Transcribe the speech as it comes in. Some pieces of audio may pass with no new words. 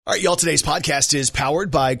All right, y'all, today's podcast is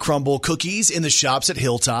powered by Crumble Cookies in the shops at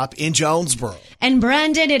Hilltop in Jonesboro. And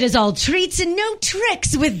Brandon, it is all treats and no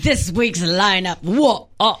tricks with this week's lineup. Whoa.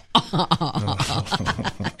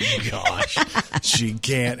 Gosh, she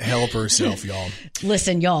can't help herself, y'all.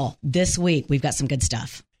 Listen, y'all, this week we've got some good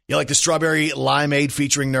stuff. You like the strawberry limeade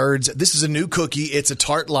featuring Nerds? This is a new cookie. It's a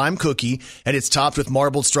tart lime cookie, and it's topped with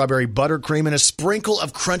marbled strawberry buttercream and a sprinkle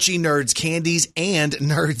of crunchy Nerds candies and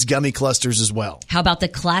Nerds gummy clusters as well. How about the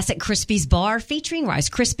classic Krispies bar featuring Rice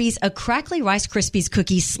Krispies, a crackly Rice Krispies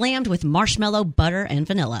cookie slammed with marshmallow, butter, and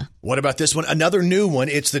vanilla. What about this one? Another new one.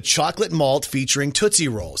 It's the chocolate malt featuring Tootsie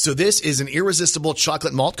Roll. So this is an irresistible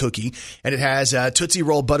chocolate malt cookie, and it has Tootsie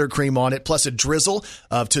Roll buttercream on it, plus a drizzle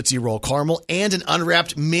of Tootsie Roll caramel and an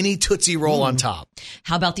unwrapped mini Tootsie Roll on top.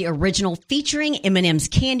 How about the original featuring M&M's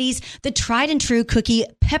candies, the tried and true cookie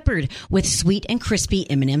peppered with sweet and crispy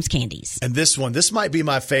M&M's candies. And this one, this might be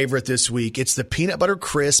my favorite this week. It's the peanut butter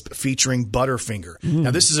crisp featuring Butterfinger.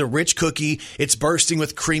 Now, this is a rich cookie. It's bursting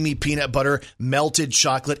with creamy peanut butter, melted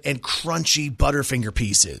chocolate, and crunchy Butterfinger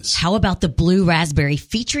pieces. How about the blue raspberry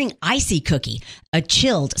featuring icy cookie, a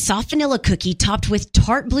chilled soft vanilla cookie topped with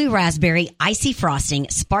tart blue raspberry, icy frosting,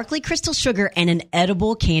 sparkly crystal sugar, and an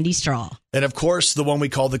edible candy straw. And of course, the one we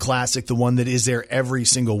call the classic, the one that is there every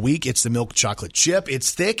single week. It's the milk chocolate chip.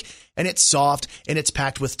 It's thick and it's soft and it's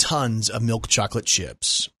packed with tons of milk chocolate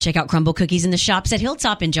chips. Check out Crumble Cookies in the shops at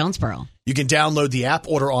Hilltop in Jonesboro. You can download the app,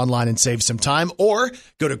 order online and save some time, or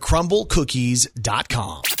go to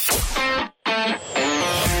crumblecookies.com.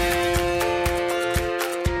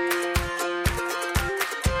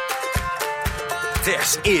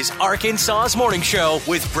 This is Arkansas's Morning Show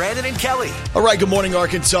with Brandon and Kelly. All right, good morning,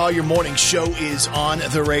 Arkansas. Your morning show is on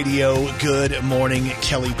the radio. Good morning,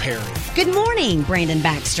 Kelly Perry. Good morning, Brandon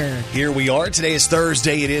Baxter. Here we are. Today is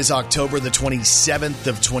Thursday. It is October the 27th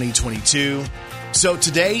of 2022. So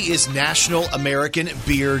today is National American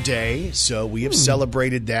Beer Day. So we have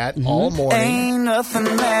celebrated that all morning. Ain't nothing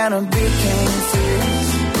that a beer can't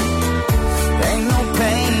fix. Ain't no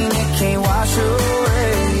pain it can't wash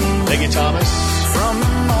away. Thank you, Thomas. From the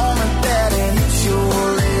moment that it hits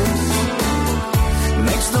your lips,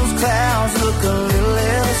 makes those clouds look a little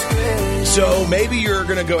less gray. So maybe you're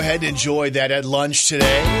going to go ahead and enjoy that at lunch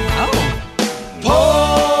today.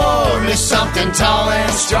 Pour me something tall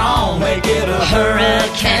and strong, make it a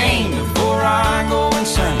hurricane before I go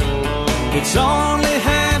insane. It's only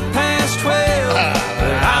 12:30,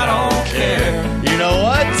 but I don't care. You know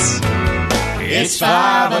what? It's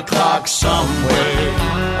 5 o'clock somewhere.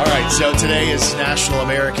 All right, so today is National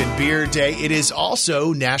American Beer Day. It is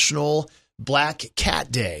also National Black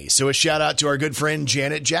Cat Day. So a shout out to our good friend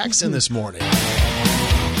Janet Jackson this morning. Short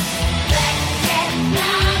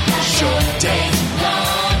day.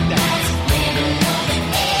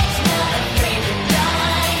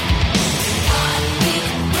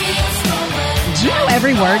 Do you know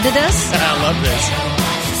every word to this? I love this.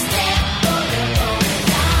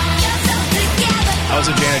 I was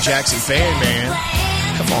a Janet Jackson fan, man.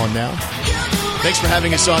 Come on now. Thanks for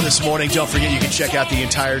having us on this morning. Don't forget you can check out the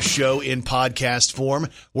entire show in podcast form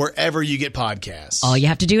wherever you get podcasts. All you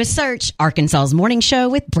have to do is search Arkansas's Morning Show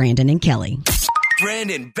with Brandon and Kelly.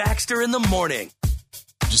 Brandon Baxter in the morning.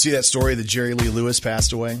 Did you see that story that Jerry Lee Lewis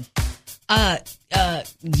passed away?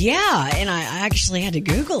 Yeah, and I actually had to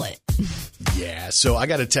Google it. Yeah, so I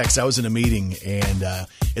got a text. I was in a meeting, and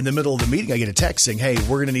in the middle of the meeting, I get a text saying, hey,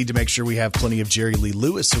 we're going to need to make sure we have plenty of Jerry Lee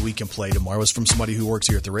Lewis so we can play tomorrow. It was from somebody who works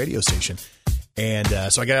here at the radio station. And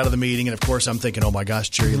so I got out of the meeting, and of course, I'm thinking, oh my gosh,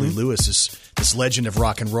 Jerry Lee Lewis, this legend of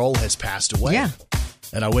rock and roll has passed away. Yeah.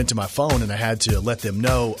 And I went to my phone, and I had to let them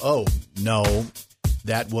know, oh, no,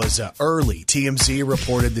 that was early. TMZ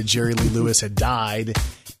reported that Jerry Lee Lewis had died,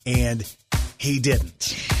 and he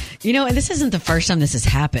didn't. You know, and this isn't the first time this has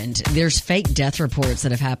happened. There's fake death reports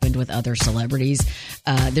that have happened with other celebrities.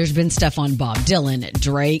 There's been stuff on Bob Dylan,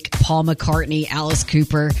 Drake, Paul McCartney, Alice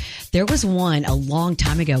Cooper. There was one a long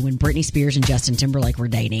time ago when Britney Spears and Justin Timberlake were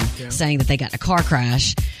dating, saying that they got in a car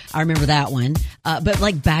crash. I remember that one. But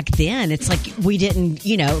like back then, it's like we didn't,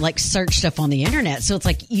 search stuff on the internet. So it's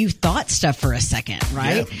like you thought stuff for a second,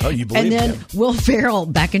 right? Yeah. Oh, you believe And then him. Will Ferrell,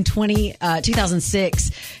 back in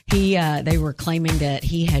 2006, they were claiming that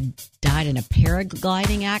he had died in a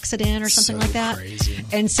paragliding accident or something like that. Crazy.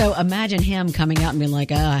 And so imagine him coming out and being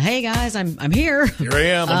like, hey guys, I'm here. Here I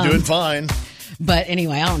am. I'm doing fine. But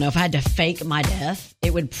anyway, I don't know if I had to fake my death,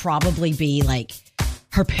 it would probably be like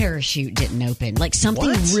her parachute didn't open, like something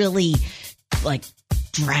really like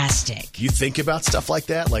drastic. You think about stuff like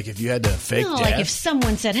that? Like if you had to fake death? Like if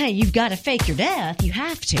someone said, hey, you've got to fake your death, you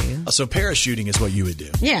have to. So parachuting is what you would do.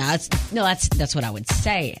 Yeah, that's what I would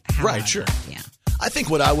say. Right, sure. Yeah. I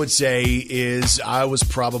think what I would say is I was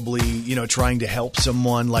probably, trying to help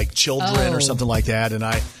someone like children or something like that. And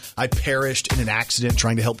I perished in an accident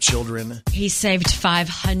trying to help children. He saved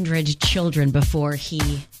 500 children before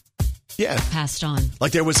he passed on.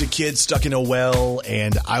 Like there was a kid stuck in a well,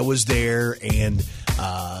 and I was there, and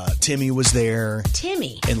Timmy was there.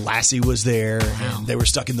 Timmy. And Lassie was there. Wow. And they were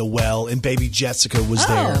stuck in the well, and baby Jessica was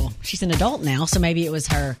there. She's an adult now, so maybe it was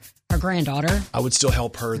her granddaughter. I would still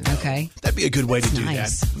help her, though. Okay. That'd be a good way to do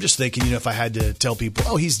nice. that. I'm just thinking, if I had to tell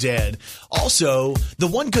people, he's dead. Also, the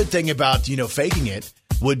one good thing about, faking it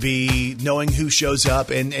would be knowing who shows up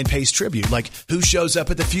and pays tribute. Like, who shows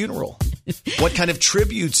up at the funeral? What kind of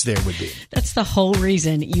tributes there would be? That's the whole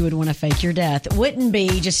reason you would want to fake your death. It wouldn't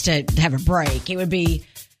be just to have a break. It would be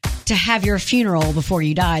to have your funeral before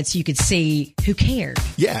you died so you could see who cared.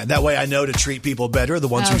 Yeah, that way I know to treat people better, the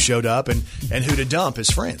ones who showed up, and who to dump as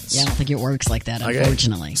friends. Yeah, I don't think it works like that,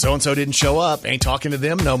 unfortunately. So-and-so didn't show up. Ain't talking to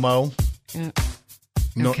them no mo.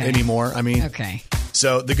 No anymore. I mean. Okay.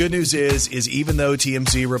 So the good news is even though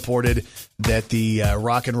TMZ reported that the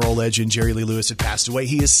rock and roll legend Jerry Lee Lewis had passed away,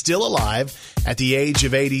 he is still alive at the age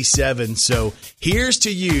of 87. So here's to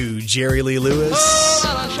you, Jerry Lee Lewis.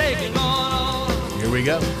 Here we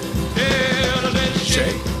go.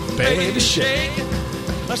 Shake, baby, shake.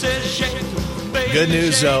 Good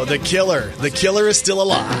news, though. The killer is still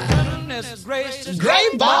alive.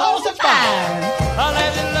 Great balls of fire.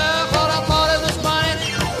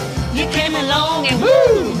 You came along and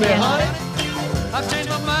woo, honey. I've changed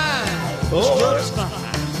my mind.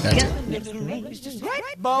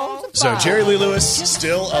 So Jerry Lee Lewis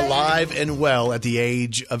still alive and well at the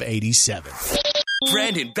age of 87.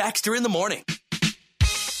 Brandon Baxter in the morning.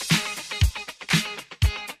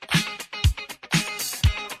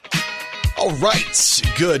 All right.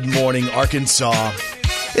 Good morning, Arkansas.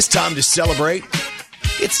 It's time to celebrate.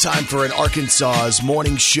 It's time for an Arkansas's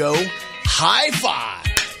morning show. High five.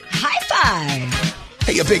 High five.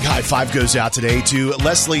 Hey, a big high five goes out today to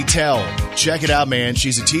Leslie Tell. Check it out, man.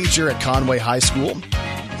 She's a teacher at Conway High School.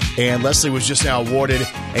 And Leslie was just now awarded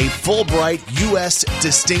a Fulbright U.S.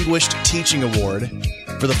 Distinguished Teaching Award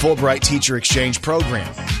for the Fulbright Teacher Exchange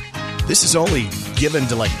Program. This is only given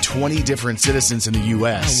to like 20 different citizens in the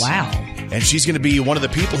U.S. Oh, wow. And she's going to be one of the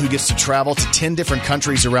people who gets to travel to 10 different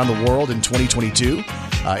countries around the world in 2022 in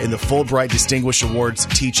the Fulbright Distinguished Awards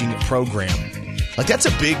Teaching Program. Like, that's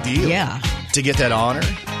a big deal. Yeah. To get that honor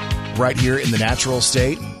right here in the natural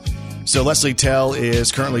state. So Leslie Tell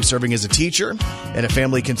is currently serving as a teacher and a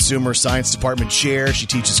family consumer science department chair. She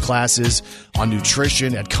teaches classes on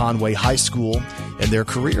nutrition at Conway High School and their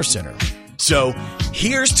career center. So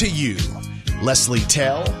here's to you, Leslie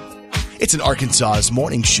Tell. It's an Arkansas's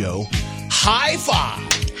morning show. High five.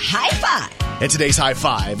 High five. And today's high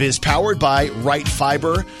five is powered by Right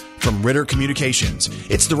Fiber from Ritter Communications.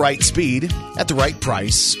 It's the right speed at the right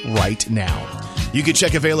price right now. You can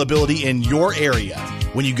check availability in your area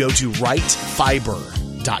when you go to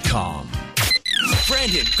rightfiber.com.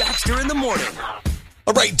 Brandon Baxter in the morning.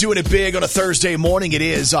 All right, doing it big on a Thursday morning. It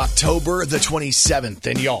is October the 27th.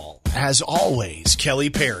 And y'all, as always, Kelly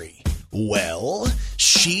Perry. Well,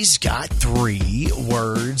 she's got 3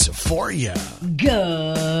 words for you.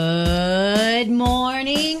 Good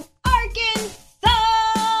morning, Arkansas.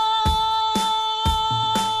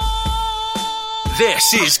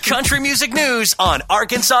 This is Country Music News on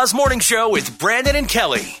Arkansas's Morning Show with Brandon and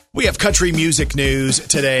Kelly. We have country music news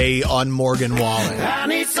today on Morgan Wallen. I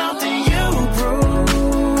need something you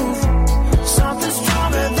prove, something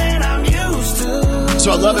stronger than I'm used to.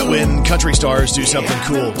 So I love it when country stars do something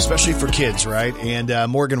cool, especially for kids, right?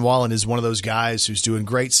 And Morgan Wallen is one of those guys who's doing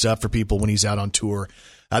great stuff for people when he's out on tour.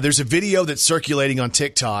 There's a video that's circulating on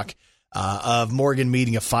TikTok of Morgan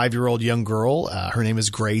meeting a 5-year-old young girl. Her name is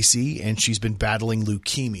Gracie, and she's been battling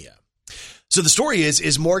leukemia. So the story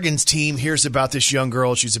is Morgan's team hears about this young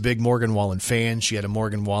girl. She's a big Morgan Wallen fan. She had a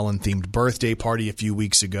Morgan Wallen-themed birthday party a few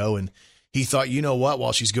weeks ago, and he thought, you know what,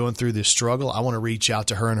 while she's going through this struggle, I want to reach out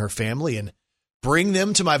to her and her family and bring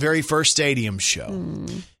them to my very first stadium show.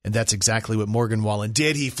 And that's exactly what Morgan Wallen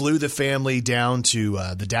did. He flew the family down to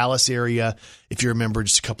the Dallas area. If you remember,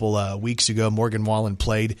 just a couple weeks ago, Morgan Wallen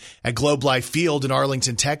played at Globe Life Field in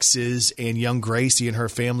Arlington, Texas, and young Gracie and her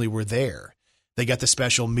family were there. They got the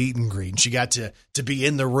special meet and greet. And she got to be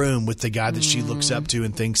in the room with the guy that she looks up to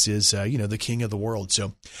and thinks is, the king of the world.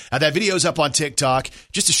 So that video's up on TikTok.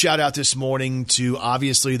 Just a shout out this morning to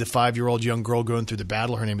obviously the 5-year-old young girl going through the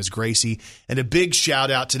battle. Her name is Gracie. And a big shout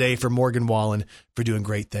out today for Morgan Wallen for doing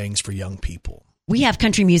great things for young people. We have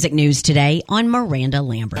country music news today on Miranda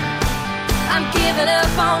Lambert. I'm giving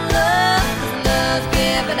up on love, 'cause love's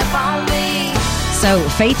giving up on me. So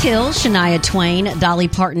Faith Hill, Shania Twain, Dolly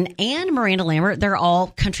Parton, and Miranda Lambert, they're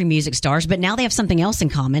all country music stars, but now they have something else in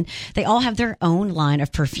common. They all have their own line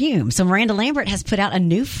of perfume. So Miranda Lambert has put out a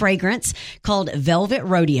new fragrance called Velvet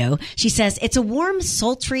Rodeo. She says it's a warm,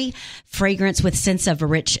 sultry fragrance with scents of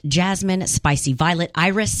rich jasmine, spicy violet,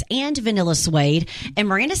 iris, and vanilla suede. And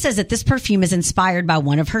Miranda says that this perfume is inspired by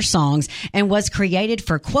one of her songs and was created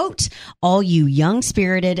for, quote, all you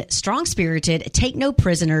young-spirited, strong-spirited, take no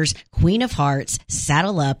prisoners, queen of hearts,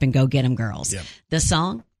 saddle up and go get 'em girls. Yep. The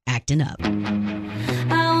song, Actin' Up. I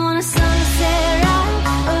want a sunset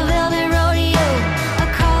ride, a velvet rodeo, a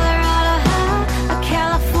Colorado high, a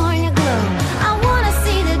California glow. I want to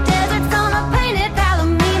see the desert from a painted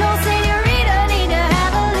Palomino. Senorita, need to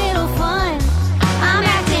have a little fun. I'm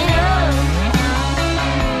acting up.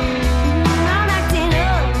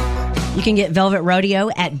 You can get Velvet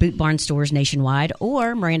Rodeo at Boot Barn stores nationwide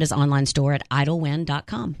or Miranda's online store at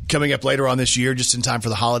idlewind.com. Coming up later on this year, just in time for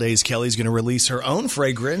the holidays, Kelly's going to release her own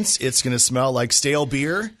fragrance. It's going to smell like stale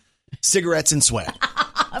beer, cigarettes, and sweat.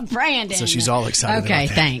 Brandon. So she's all excited Okay, about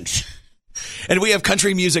that. thanks. And we have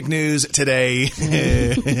country music news today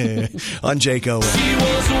on Jake Owen. She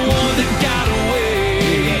was the one that got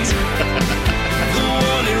away. The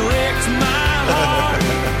one that wrecked my heart.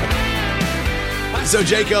 So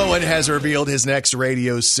Jake Owen has revealed his next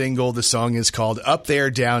radio single. The song is called Up There,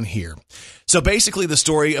 Down Here. So basically the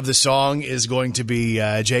story of the song is going to be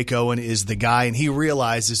Jake Owen is the guy, and he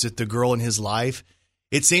realizes that the girl in his life,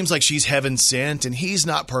 it seems like she's heaven sent, and he's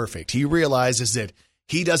not perfect. He realizes that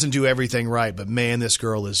he doesn't do everything right, but man, this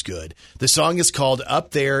girl is good. The song is called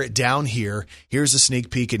Up There, Down Here. Here's a sneak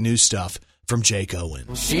peek at new stuff from Jake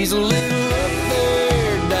Owen. She's a little up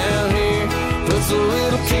there, down here. Puts a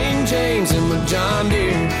little King James in my John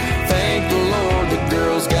Deere. Thank the Lord the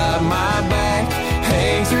girl's got my back.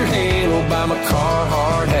 Hangs her halo by my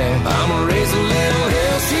Carhartt hat. I'ma raise a little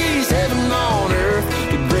hell, she's heaven on earth.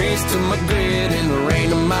 The grace to my grit and the rain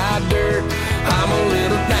to my dirt. I'm a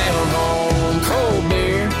little down home, cold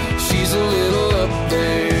beer. She's a little up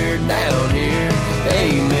there, down here.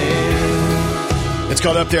 Amen. It's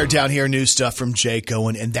called Up There, Down Here, new stuff from Jake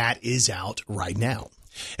Owen, and that is out right now.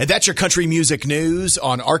 And that's your country music news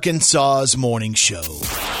on Arkansas's Morning Show.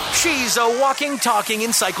 She's a walking, talking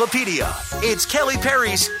encyclopedia. It's Kelly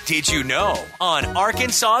Perry's Did You Know on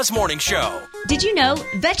Arkansas's Morning Show. Did you know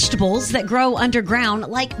vegetables that grow underground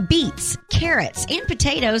like beets, carrots, and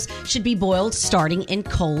potatoes should be boiled starting in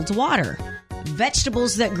cold water?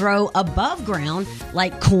 Vegetables that grow above ground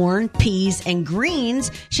like corn, peas, and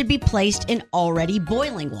greens should be placed in already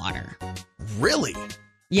boiling water. Really?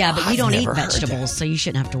 Yeah, but you I've don't eat never heard vegetables, so you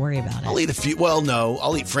shouldn't have to worry about it. I'll eat a few. Well, no,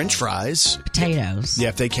 I'll eat French fries. Potatoes. Yeah,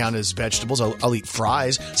 if they count as vegetables, I'll eat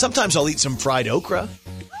fries. Sometimes I'll eat some fried okra.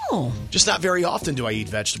 Oh. Just not very often do I eat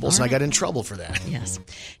vegetables, and I got in trouble for that. Yes.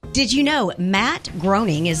 Did you know Matt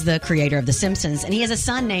Groening is the creator of The Simpsons, and he has a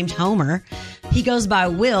son named Homer. He goes by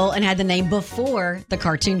Will and had the name before the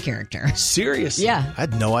cartoon character. Serious? Yeah. I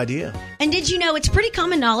had no idea. And did you know it's pretty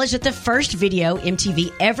common knowledge that the first video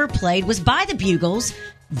MTV ever played was by the Bugles?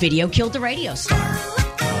 Video killed the radio star.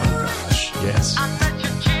 Gosh, yes.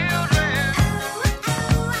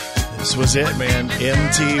 This was it, man.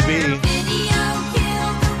 MTV.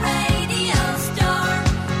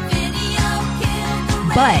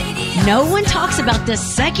 But no one talks about the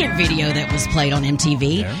second video that was played on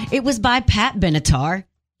MTV. Yeah. It was by Pat Benatar.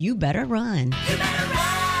 You Better Run.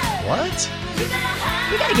 What?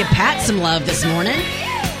 We got to give Pat some love this morning.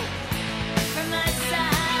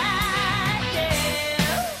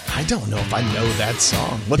 I don't know if I know that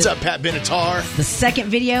song. What's up, Pat Benatar? The second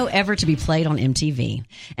video ever to be played on MTV.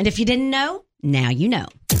 And if you didn't know, now you know.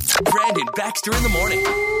 Brandon Baxter in the morning.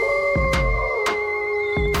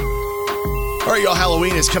 All right, y'all,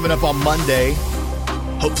 Halloween is coming up on Monday.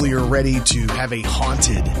 Hopefully you're ready to have a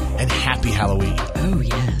haunted and happy Halloween. Oh,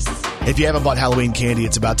 yes. If you haven't bought Halloween candy,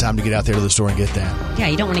 it's about time to get out there to the store and get that. Yeah,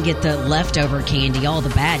 you don't want to get the leftover candy, all the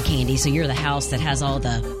bad candy, so you're the house that has all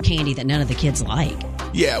the candy that none of the kids like.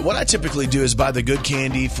 Yeah, what I typically do is buy the good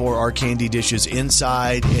candy for our candy dishes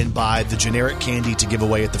inside and buy the generic candy to give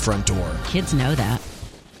away at the front door. Kids know that.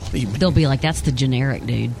 They'll be like, that's the generic,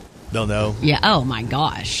 dude. They'll know. Yeah, oh my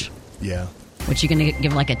gosh. Yeah. What, you going to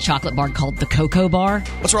give like a chocolate bar called the Cocoa Bar?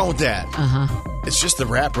 What's wrong with that? Uh-huh. It's just the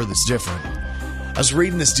wrapper that's different. I was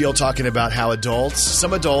reading this deal talking about how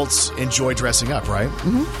some adults enjoy dressing up, right?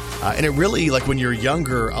 Mm-hmm. And it really, like when you're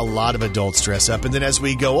younger, a lot of adults dress up. And then as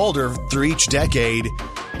we go older, through each decade,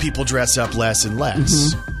 people dress up less and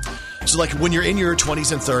less. Mm-hmm. So like when you're in your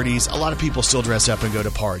 20s and 30s, a lot of people still dress up and go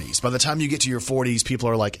to parties. By the time you get to your 40s, people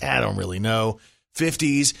are like, I don't really know.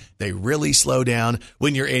 50s, they really slow down.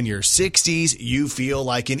 When you're in your 60s, you feel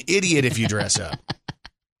like an idiot if you dress up.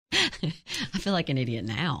 I feel like an idiot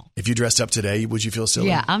now. If you dressed up today, would you feel silly?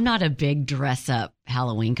 Yeah, I'm not a big dress up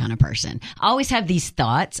Halloween kind of person. I always have these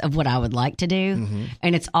thoughts of what I would like to do,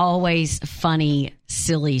 and it's always funny,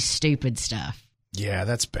 silly, stupid stuff. Yeah,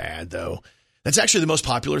 that's bad, though. That's actually the most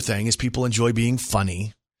popular thing is people enjoy being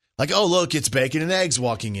funny. Like, oh, look, it's bacon and eggs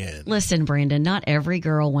walking in. Listen, Brandon, not every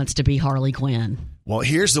girl wants to be Harley Quinn. Well,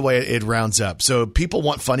 here's the way it rounds up. So people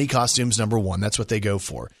want funny costumes, number one. That's what they go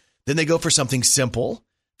for. Then they go for something simple.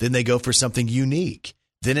 Then they go for something unique.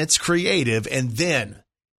 Then it's creative. And then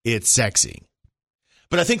it's sexy.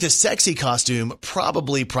 But I think the sexy costume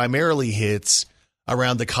probably primarily hits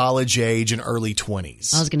around the college age and early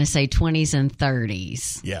 20s. I was going to say 20s and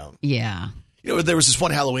 30s. Yeah. Yeah. You know, there was this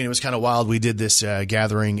one Halloween. It was kind of wild. We did this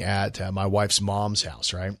gathering at my wife's mom's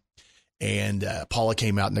house, right? And Paula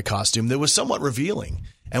came out in a costume that was somewhat revealing.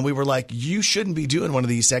 And we were like, you shouldn't be doing one of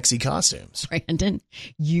these sexy costumes. Brandon,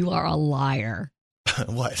 you are a liar.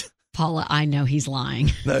 What? Paula, I know he's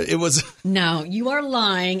lying. No, it was. No, you are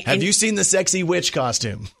lying. Have you seen the sexy witch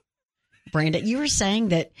costume? Brandon, you were saying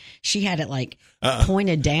that she had it like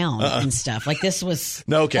pointed down and stuff. Like this was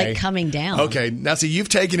like coming down. Okay. Now, see, you've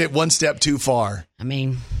taken it one step too far. I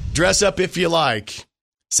mean, dress up if you like.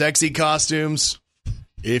 Sexy costumes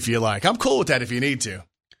if you like. I'm cool with that if you need to.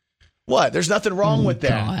 What? There's nothing wrong with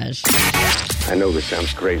that. Gosh. I know this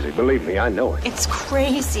sounds crazy. Believe me, I know it. It's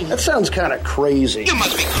crazy. That sounds kind of crazy. You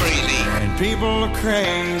must be crazy. And people are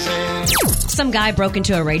crazy. Some guy broke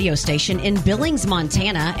into a radio station in Billings,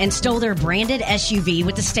 Montana, and stole their branded SUV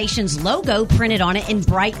with the station's logo printed on it in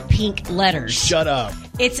bright pink letters. Shut up.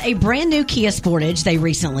 It's a brand new Kia Sportage they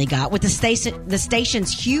recently got with the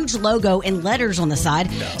station's huge logo in letters on the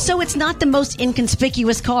side, so it's not the most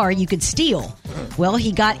inconspicuous car you could steal. Well,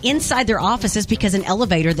 he got inside their offices because an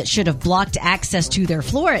elevator that should have blocked access to their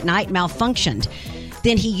floor at night malfunctioned.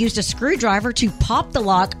 Then he used a screwdriver to pop the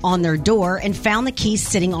lock on their door and found the keys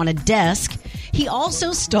sitting on a desk. He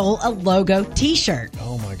also stole a logo t-shirt.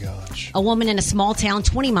 Oh, my gosh. A woman in a small town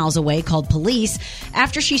 20 miles away called police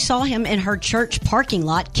after she saw him in her church parking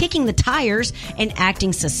lot kicking the tires and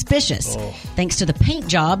acting suspicious. Thanks to the paint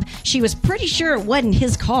job, she was pretty sure it wasn't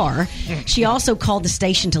his car. She also called the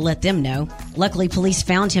station to let them know. Luckily, police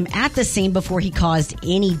found him at the scene before he caused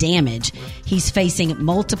any damage. He's facing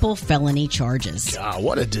multiple felony charges. God,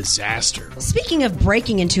 what a disaster. Speaking of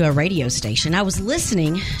breaking into a radio station, I was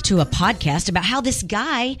listening to a podcast about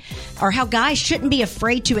how guys shouldn't be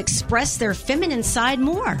afraid to express their feminine side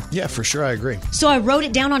more. Yeah, for sure. I agree. So I wrote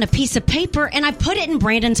it down on a piece of paper and I put it in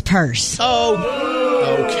Brandon's purse. Oh,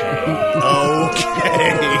 okay.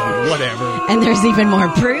 Whatever. And there's even more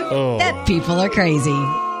proof that people are crazy.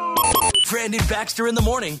 Brandon Baxter in the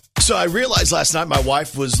morning. So I realized last night my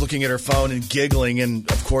wife was looking at her phone and giggling. And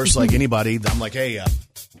of course, like anybody, I'm like, hey,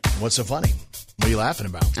 what's so funny? What are you laughing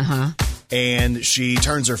about? And she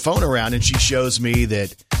turns her phone around and she shows me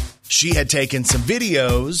that she had taken some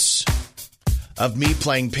videos of me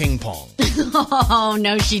playing ping pong. Oh,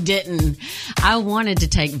 no, she didn't. I wanted to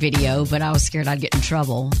take video, but I was scared I'd get in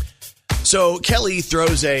trouble. So Kelly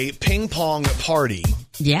throws a ping pong party.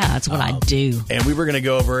 Yeah, that's what I do. And we were going to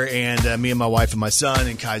go over and me and my wife and my son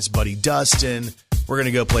and Kai's buddy Dustin, we're going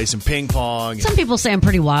to go play some ping pong. Some people say I'm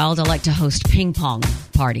pretty wild. I like to host ping pong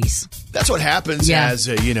parties. That's what happens as,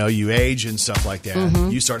 you age and stuff like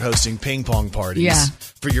that. You start hosting ping pong parties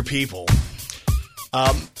for your people.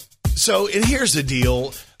 So, and here's the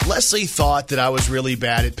deal. Leslie thought that I was really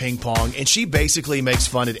bad at ping pong, and she basically makes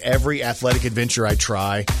fun at every athletic adventure I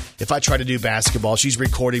try. If I try to do basketball, she's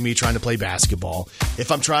recording me trying to play basketball.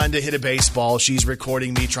 If I'm trying to hit a baseball, she's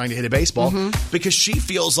recording me trying to hit a baseball because she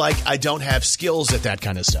feels like I don't have skills at that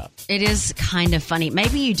kind of stuff. It is kind of funny.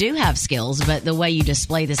 Maybe you do have skills, but the way you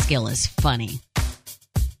display the skill is funny.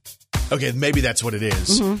 Okay, maybe that's what it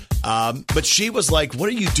is. But she was like, what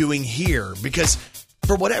are you doing here? Because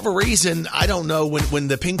for whatever reason, I don't know, when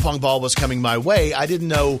the ping pong ball was coming my way, I didn't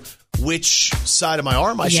know which side of my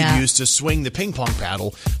arm I should use to swing the ping pong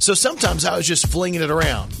paddle. So sometimes I was just flinging it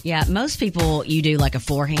around. Yeah, most people, you do like a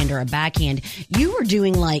forehand or a backhand. You were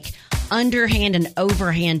doing like underhand and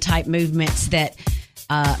overhand type movements that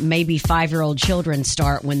maybe 5-year-old children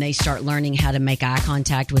start when they start learning how to make eye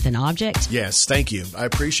contact with an object. Yes, thank you. I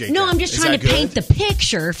appreciate that. No, I'm just trying to paint the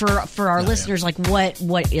picture for our listeners, like what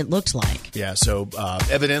it looks like. Yeah, so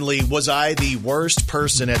evidently, was I the worst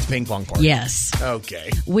person at the ping pong party? Yes. Okay.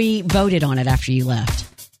 We voted on it after you left.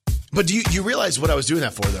 But do you realize what I was doing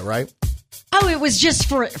that for, though, right? Oh, it was just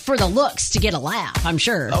for the looks, to get a laugh, I'm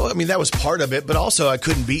sure. Oh, I mean, that was part of it, but also I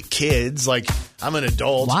couldn't beat kids. Like, I'm an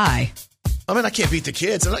adult. Why? I mean, I can't beat the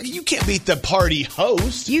kids. I'm like, you can't beat the party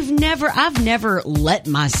host. I've never let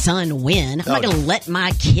my son win. I'm not going to let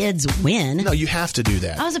my kids win. No, you have to do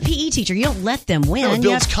that. I was a PE teacher. You don't let them win. No, it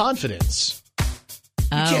builds confidence.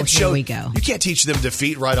 Here we go. You can't teach them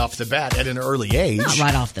defeat right off the bat at an early age. Not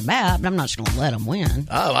right off the bat, but I'm not just going to let them win.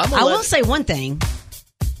 Oh, I will say one thing.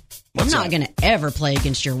 What's I'm not going to ever play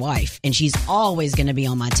against your wife, and she's always going to be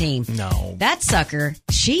on my team. No. That sucker,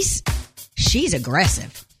 she's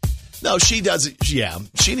aggressive. No, she doesn't. Yeah,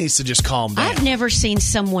 she needs to just calm down. I've never seen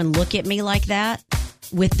someone look at me like that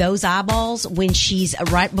with those eyeballs when she's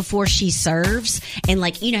right before she serves. And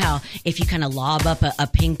like, you know how if you kind of lob up a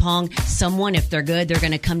ping pong, someone, if they're good, they're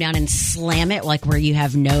going to come down and slam it like where you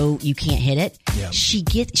can't hit it. Yeah. She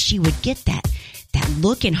would get that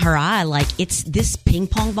look in her eye like this ping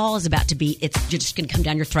pong ball is about to be, it's just going to come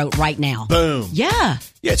down your throat right now. Boom. Yeah.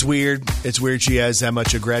 Yeah, it's weird. It's weird she has that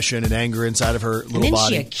much aggression and anger inside of her little and then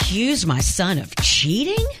body. she accused my son of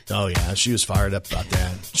cheating? Oh, yeah. She was fired up about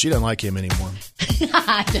that. She doesn't like him anymore.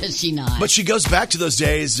 Does she not? But she goes back to those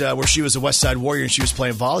days where she was a West Side Warrior and she was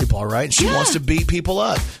playing volleyball, right? And she wants to beat people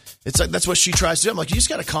up. It's like that's what she tries to do. I'm like, you just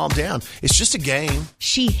got to calm down. It's just a game.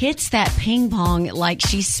 She hits that ping pong like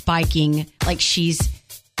she's spiking, like she's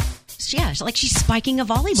spiking a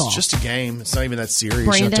volleyball. It's just a game. It's not even that serious.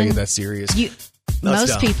 Brandon, you don't take it that serious.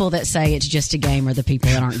 Most people that say it's just a game are the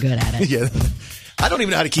people that aren't good at it. Yeah. I don't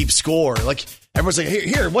even know how to keep score. Like, everyone's like,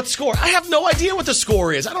 here, what's score? I have no idea what the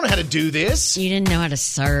score is. I don't know how to do this. You didn't know how to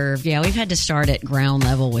serve. Yeah, we've had to start at ground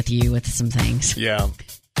level with you with some things. Yeah.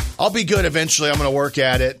 I'll be good eventually. I'm going to work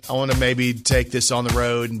at it. I want to maybe take this on the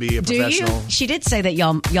road and be a professional. Do you? She did say that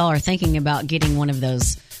y'all are thinking about getting one of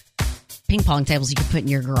those ping pong tables you could put in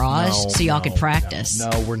your garage so y'all could practice.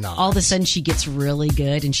 No, we're not. All of a sudden she gets really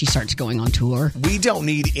good and she starts going on tour. We don't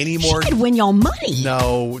need any more. She could win y'all money.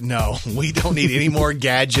 No. We don't need any more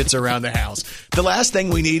gadgets around the house. The last thing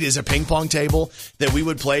we need is a ping pong table that we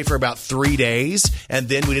would play for about 3 days and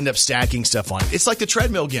then we'd end up stacking stuff on it. It's like the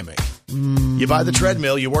treadmill gimmick. You buy the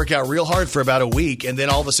treadmill, you work out real hard for about a week, and then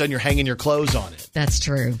all of a sudden you're hanging your clothes on it. That's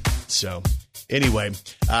true. So, anyway,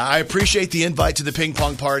 I appreciate the invite to the ping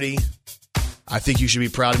pong party. I think you should be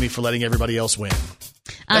proud of me for letting everybody else win.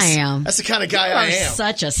 I am. That's the kind of guy I am. You are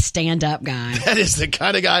such a stand-up guy. That is the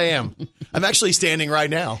kind of guy I am. I'm actually standing right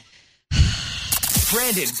now.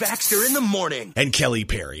 Brandon Baxter in the morning. And Kelly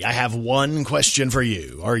Perry, I have one question for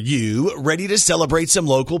you. Are you ready to celebrate some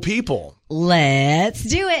local people? Let's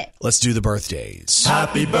do it. Let's do the birthdays.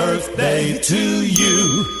 Happy birthday to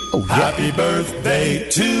you. Oh, yeah. Happy birthday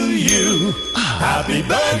to you. Happy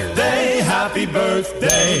birthday, happy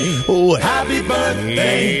birthday. Oh, Happy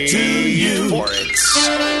birthday to you. For it.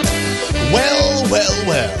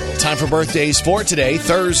 Well. Time for birthdays for today,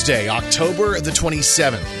 Thursday, October the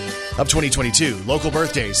 27th of 2022. Local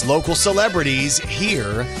birthdays, local celebrities.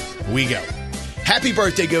 Here we go. Happy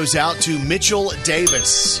birthday goes out to Mitchell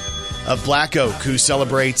Davis of Black Oak, who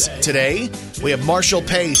celebrates today. We have Marshall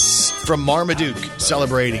Pace from Marmaduke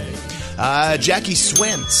celebrating. Jackie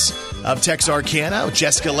Swentz of Texarkana.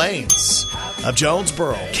 Jessica Lanes of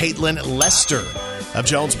Jonesboro. Caitlin Lester of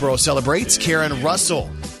Jonesboro celebrates. Karen Russell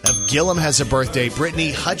of Gillum has a birthday.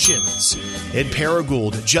 Brittany Hutchins in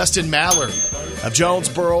Paragould. Justin Mallard of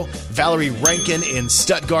Jonesboro. Valerie Rankin in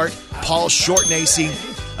Stuttgart. Paul Shortnacy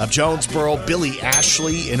of Jonesboro. Billy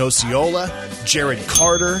Ashley in Osceola. Jared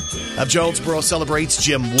Carter of Jonesboro celebrates.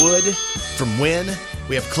 Jim Wood from Wynn.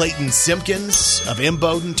 We have Clayton Simpkins of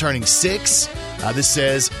Imboden turning 6. This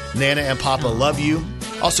says, Nana and Papa love you.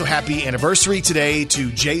 Also, happy anniversary today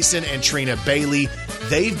to Jason and Trina Bailey.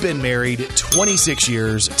 They've been married 26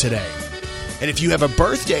 years today. And if you have a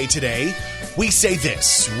birthday today, we say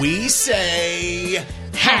this. We say,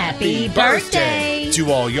 Happy birthday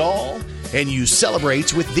to all y'all. And you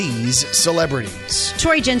celebrate with these celebrities.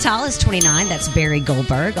 Tori Gentile is 29. That's Barry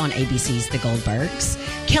Goldberg on ABC's The Goldbergs.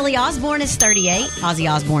 Kelly Osbourne is 38. Ozzy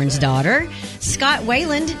Osbourne's daughter. Scott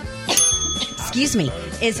Weiland,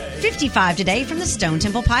 is 55 today from the Stone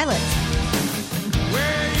Temple Pilots.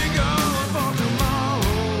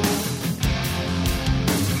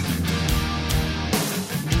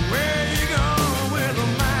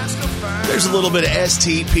 There's a little bit of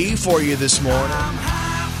STP for you this morning.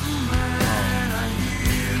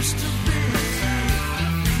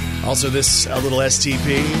 Also, this a little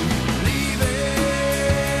STP.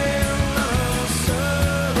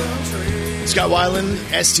 Scott Weiland,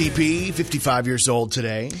 STP, 55 years old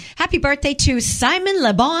today. Happy birthday to Simon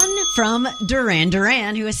Le Bon from Duran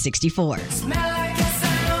Duran, who is 64.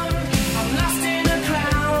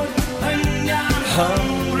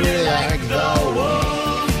 Hungry like the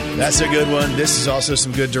wolf. That's a good one. This is also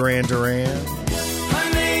some good Duran Duran.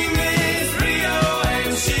 My name is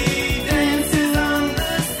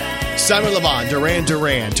Simon Levon, Duran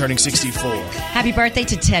Duran, turning 64. Happy birthday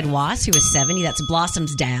to Ted Wass, who is 70. That's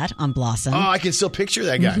Blossom's dad on Blossom. Oh, I can still picture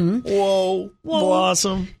that guy. Whoa.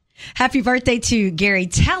 Blossom. Happy birthday to Gary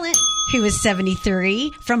Talent, who is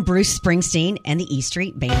 73, from Bruce Springsteen and the E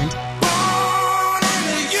Street Band.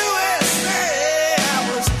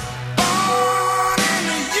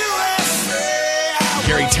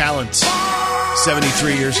 Gary Talent,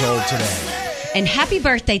 73 years old today. And happy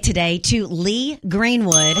birthday today to Lee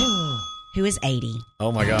Greenwood, who is 80.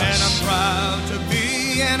 Oh, my gosh. And I'm proud to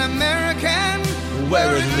be an American,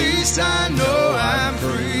 where at least I know I'm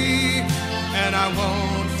free. And I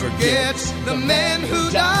won't forget the men who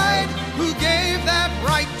died, who gave that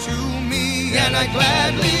right to me. And I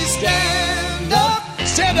gladly stand up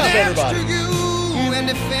next everybody. to you and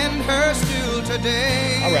defend her still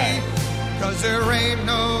today. All right. 'Cause there ain't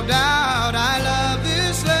no doubt I love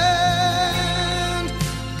this land.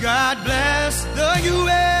 God bless the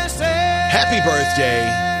USA. Happy birthday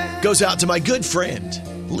goes out to my good friend,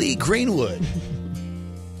 Lee Greenwood,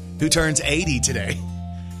 who turns 80 today.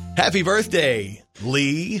 Happy birthday,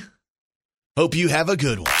 Lee. Hope you have a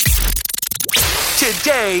good one.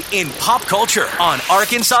 Today in pop culture on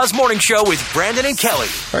Arkansas's Morning Show with Brandon and Kelly.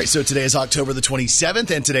 All right, so today is October the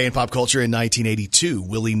 27th, and today in pop culture in 1982,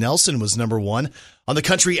 Willie Nelson was number one on the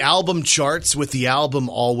country album charts with the album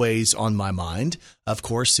Always on My Mind. Of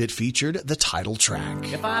course, it featured the title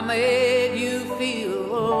track. If I made you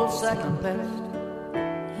feel second best,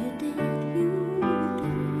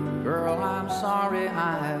 girl, I'm sorry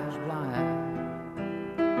I was blind.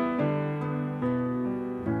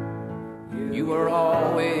 You were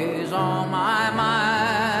always on my mind.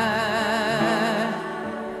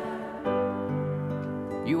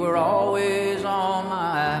 You were always on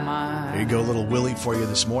my mind. There you go, little Willie for you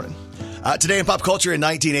this morning. Today in pop culture in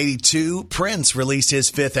 1982, Prince released his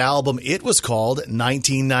fifth album. It was called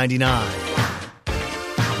 1999.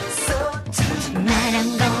 Tonight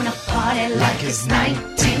I'm gonna party like it's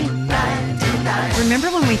 1999.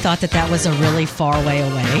 Remember when we thought that was a really far way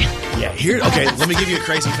away? Yeah, okay, let me give you a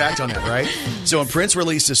crazy fact on that, right? So when Prince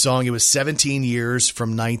released a song, it was 17 years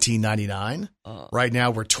from 1999. Right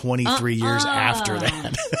now, we're 23 years after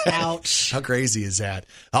that. Ouch. How crazy is that?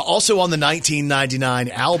 Also on the 1999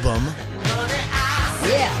 album.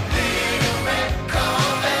 Yeah.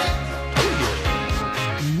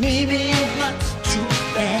 Maybe it was too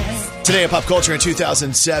fast. Today in pop culture in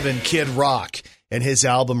 2007, Kid Rock and his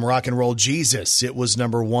album Rock and Roll Jesus. It was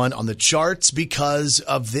number one on the charts because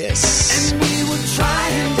of this. And we were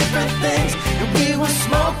trying different things, and we were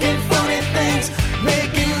smoking funny things,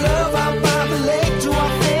 making love out by the lake to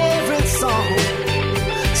our favorite song,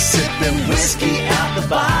 sipping whiskey out the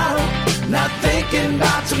bottle, not thinking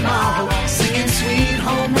about tomorrow, singing Sweet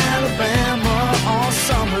Home Alabama all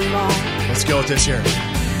summer long. Let's go with this here.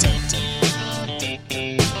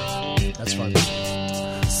 That's fun.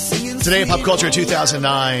 Today in pop culture in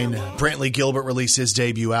 2009, Brantley Gilbert released his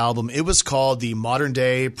debut album. It was called The Modern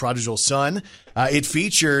Day Prodigal Son. It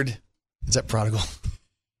featured, is that Prodigal?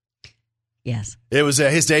 Yes. It was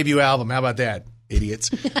his debut album. How about that, idiots?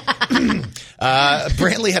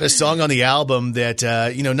 Brantley had a song on the album that,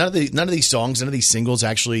 none of these songs, none of these singles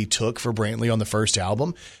actually took for Brantley on the first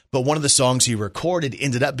album. But one of the songs he recorded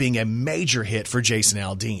ended up being a major hit for Jason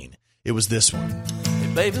Aldean. It was this one.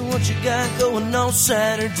 Baby, what you got going on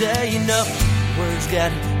Saturday? You know, word's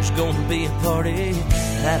got it, there's gonna be a party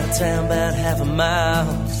out of town about half a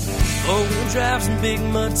mile. Four-wheel drives and big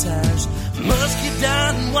mud tires, musky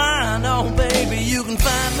down and wine. Oh, baby, you can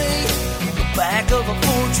find me in the back of a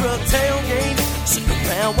four-truck tailgate, sitting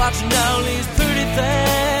around watching all these pretty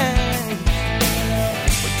things.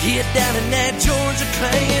 We get down in that Georgia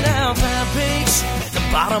clay and Alpine Peaks, at the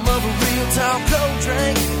bottom of a real tall cold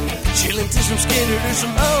drink, chilling to some Skinner or some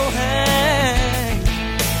old hang.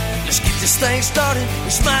 Let's get this thing started.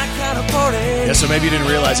 It's my kind of party. Yeah, so maybe you didn't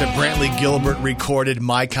realize that Brantley Gilbert recorded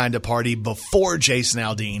My Kind of Party before Jason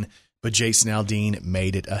Aldean, but Jason Aldean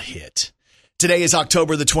made it a hit. Today is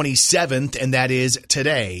October the 27th, and that is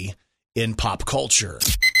Today in Pop Culture.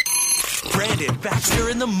 Brandon Baxter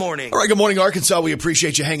in the morning. All right, good morning, Arkansas. We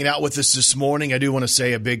appreciate you hanging out with us this morning. I do want to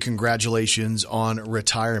say a big congratulations on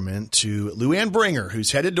retirement to Luann Bringer,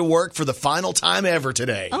 who's headed to work for the final time ever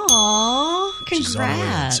today. Aw, She's on her way in,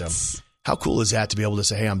 congrats. so how cool is that to be able to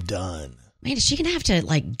say, hey, I'm done? Man, is she going to have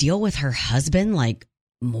to deal with her husband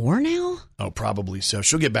more now? Oh, probably so.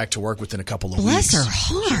 She'll get back to work within a couple of Bless weeks. her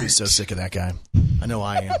heart. She'll be so sick of that guy. I know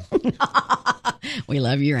I am. We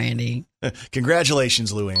love you, Randy.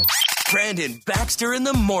 Congratulations, Luann. Brandon Baxter in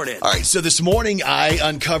the morning. All right, so this morning I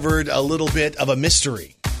uncovered a little bit of a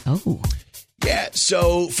mystery. Oh. Yeah,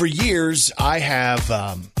 so for years I have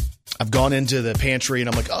I've gone into the pantry and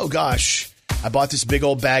I'm like, oh gosh, I bought this big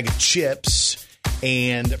old bag of chips.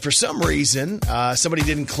 And for some reason, somebody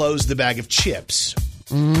didn't close the bag of chips.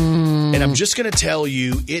 And I'm just going to tell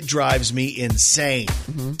you, it drives me insane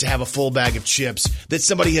to have a full bag of chips that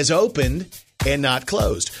somebody has opened and not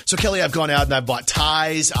closed. So, Kelly, I've gone out and I've bought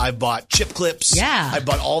ties. I've bought chip clips. Yeah. I've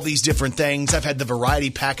bought all these different things. I've had the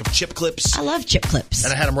variety pack of chip clips. I love chip clips.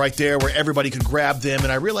 And I had them right there where everybody could grab them.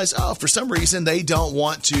 And I realized, for some reason, they don't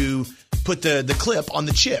want to put the clip on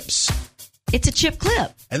the chips. It's a chip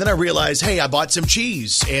clip. And then I realized, hey, I bought some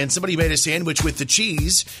cheese. And somebody made a sandwich with the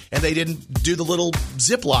cheese. And they didn't do the little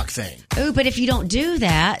Ziploc thing. Oh, but if you don't do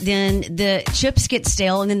that, then the chips get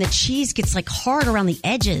stale. And then the cheese gets like hard around the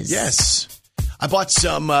edges. Yes. I bought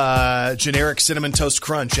some generic Cinnamon Toast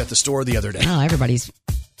Crunch at the store the other day. Oh, everybody's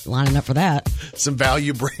lining up for that. Some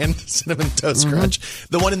value brand Cinnamon Toast Crunch.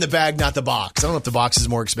 The one in the bag, not the box. I don't know if the box is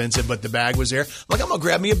more expensive, but the bag was there. I'm like, I'm going to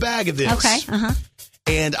grab me a bag of this. Okay,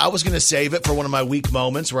 And I was going to save it for one of my weak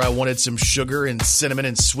moments where I wanted some sugar and cinnamon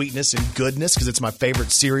and sweetness and goodness because it's my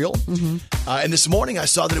favorite cereal. And this morning I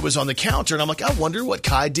saw that it was on the counter and I'm like, I wonder what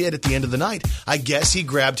Kai did at the end of the night. I guess he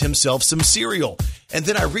grabbed himself some cereal. And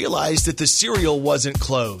then I realized that the cereal wasn't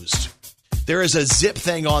closed. There is a zip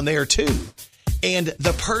thing on there too. And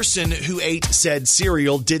the person who ate said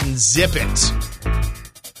cereal didn't zip it.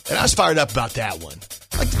 And I was fired up about that one.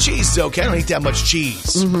 Like, the cheese is okay. I don't eat that much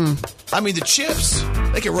cheese. I mean, the chips,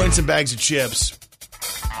 they can ruin some bags of chips.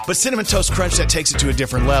 But Cinnamon Toast Crunch, that takes it to a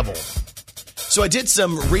different level. So I did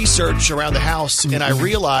some research around the house, and I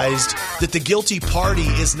realized that the guilty party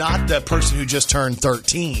is not the person who just turned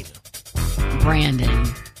 13. Brandon.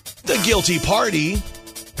 The guilty party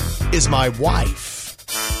is my wife.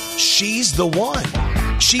 She's the one.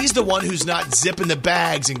 She's the one who's not zipping the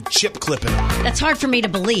bags and chip clipping them. That's hard for me to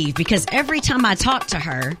believe because every time I talk to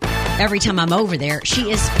her, every time I'm over there,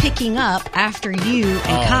 she is picking up after you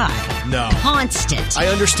and Kai. No. Constant. I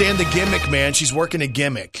understand the gimmick, man. She's working a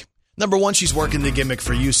gimmick. Number one, she's working the gimmick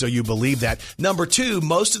for you, so you believe that. Number two,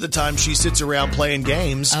 most of the time she sits around playing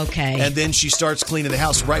games. Okay. And then she starts cleaning the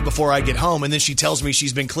house right before I get home, and then she tells me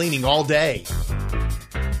she's been cleaning all day.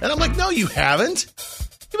 And I'm like, no, you haven't.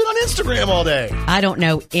 You've been on Instagram all day. I don't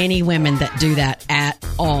know any women that do that at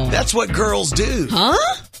all. That's what girls do. Huh?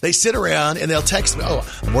 They sit around and they'll text me, oh,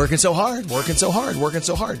 I'm working so hard, working so hard, working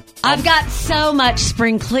so hard. I've got so much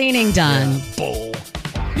spring cleaning done. Yeah, bull.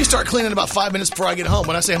 You start cleaning about 5 minutes before I get home.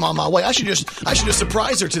 When I say I'm on my way, I should just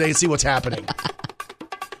surprise her today and see what's happening.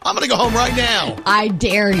 I'm going to go home right now. I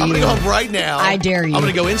dare you. I'm going to go home right now. I dare you. I'm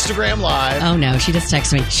going to go Instagram Live. Oh, no. She just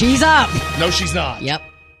texted me. She's up. No, she's not. Yep.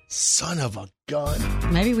 Son of a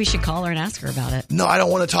gun. Maybe we should call her and ask her about it. No, I don't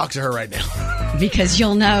want to talk to her right now. Because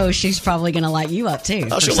you'll know she's probably going to light you up, too.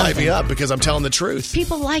 Oh, she'll light me up because I'm telling the truth.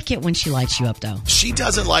 People like it when she lights you up, though. She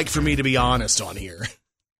doesn't like for me to be honest on here.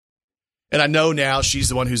 And I know now she's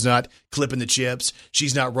the one who's not clipping the chips.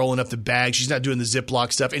 She's not rolling up the bag. She's not doing the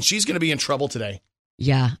Ziploc stuff. And she's going to be in trouble today.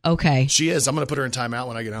 Yeah, okay. She is. I'm going to put her in timeout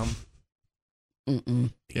when I get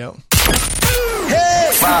home. Yep. Hey!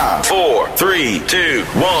 5, 4, 3, 2,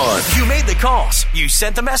 1. You made the calls. You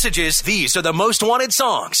sent the messages. These are the most wanted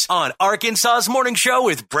songs on Arkansas's Morning Show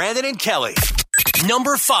with Brandon and Kelly.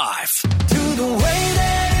 Number 5. To the way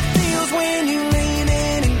that it feels when you lean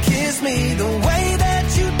in and kiss me. The way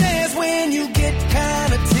that you dance when you get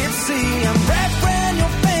kind of tipsy. I'm wrapped around your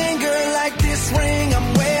finger like this ring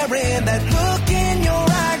I'm wearing. That look in your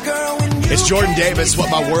eye, girl, when you It's Jordan Davis,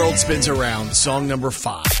 What My World Spins Around, song number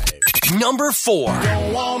 5. Number 4.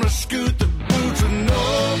 Don't wanna scoot the boots with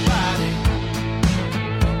nobody.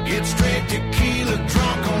 Get straight tequila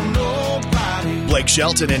drunk on nobody. Blake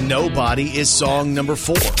Shelton and Nobody is song number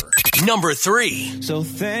 4. Number 3. So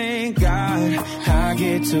thank God I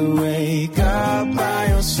get to wake up by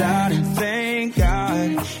your side. And thank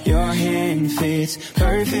God your hand fits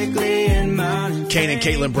perfectly in mine. Kane and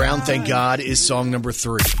Caitlin Brown, Thank God, is song number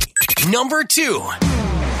 3. Number 2. It'll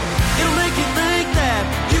make you think that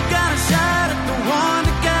you got a shot at the one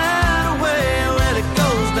that got away when it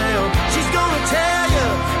goes down. She's gonna tell you,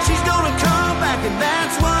 she's gonna come back, and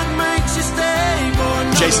that's what makes you stay for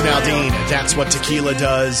another Jason round. Aldean, That's What Tequila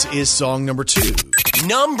Does, is song number 2.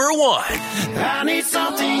 Number 1. I need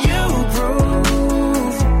something you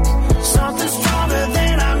prove, something stronger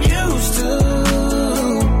than I'm used to.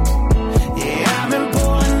 Yeah, I've been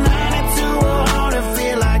pulling 92 hard and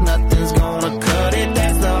feel like nothing's gonna cut it.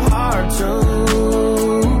 That's the hard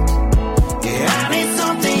truth. Yeah, I need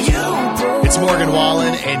something you prove. It's Morgan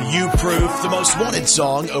Wallen and You Proof, the most wanted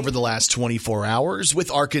song over the last 24 hours with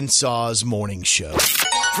Arkansas's Morning Show.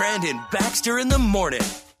 Brandon Baxter in the morning.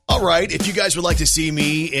 All right. If you guys would like to see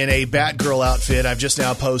me in a Batgirl outfit, I've just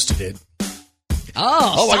now posted it.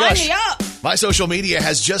 Oh my gosh. Me up. My social media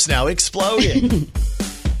has just now exploded.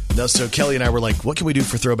 No, so Kelly and I were like, what can we do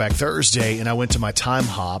for Throwback Thursday? And I went to my time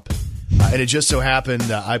hop. And it just so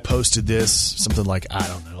happened I posted this something like,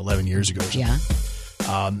 11 years ago or something.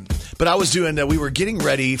 Yeah. But I was doing, we were getting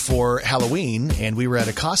ready for Halloween, and we were at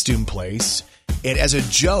a costume place. And as a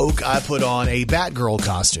joke, I put on a Batgirl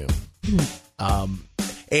costume.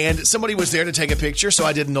 And somebody was there to take a picture, so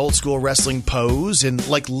I did an old school wrestling pose. And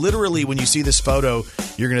like literally when you see this photo,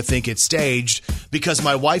 you're going to think it's staged because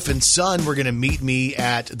my wife and son were going to meet me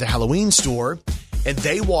at the Halloween store. And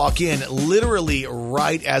they walk in literally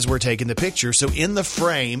right as we're taking the picture. So in the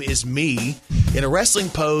frame is me in a wrestling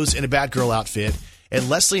pose in a Batgirl outfit. And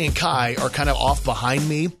Leslie and Kai are kind of off behind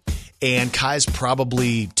me. And Kai's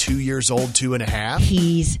probably 2 years old, 2.5.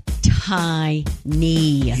 He's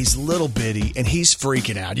tiny. He's little bitty, and he's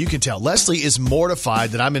freaking out. You can tell. Leslie is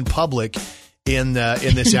mortified that I'm in public in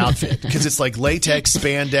this outfit because it's like latex,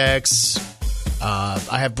 spandex.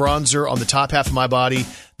 I have bronzer on the top half of my body.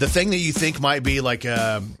 The thing that you think might be like,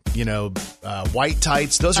 white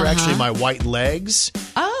tights, those are actually my white legs.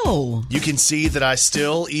 Oh. You can see that I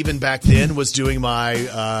still, even back then, was doing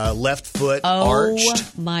my left foot arched.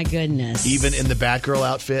 Oh, my goodness. Even in the Batgirl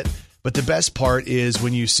outfit. But the best part is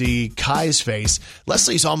when you see Kai's face,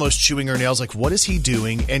 Leslie's almost chewing her nails like, what is he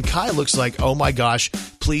doing? And Kai looks like, oh my gosh,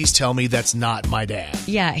 please tell me that's not my dad.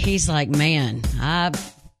 Yeah, he's like, man, I've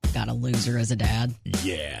got a loser as a dad.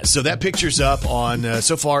 Yeah. So that picture's up on,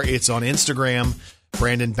 so far it's on Instagram,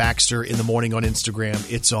 Brandon Baxter in the Morning on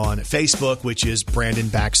Instagram. It's on Facebook, which is Brandon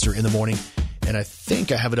Baxter in the Morning. And I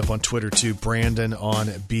think I have it up on Twitter too, Brandon on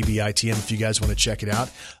BBITM. If you guys want to check it out,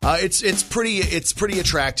 it's pretty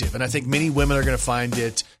attractive, and I think many women are going to find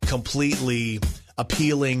it completely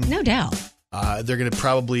appealing. No doubt. They're going to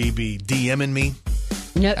probably be DMing me.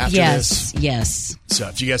 No. After Yes. this. Yes. So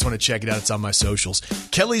if you guys want to check it out, it's on my socials.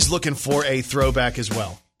 Kelly's looking for a throwback as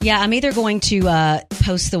well. Yeah, I'm either going to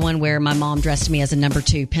post the one where my mom dressed me as a number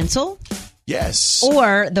 2 pencil. Yes.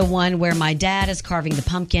 Or the one where my dad is carving the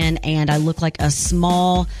pumpkin and I look like a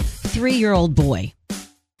small 3-year-old boy.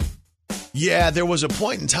 Yeah, there was a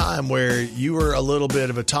point in time where you were a little bit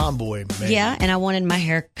of a tomboy, maybe. Yeah, and I wanted my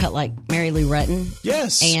hair cut like Mary Lou Retton.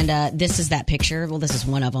 Yes. And this is that picture. Well, this is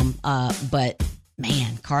one of them. But,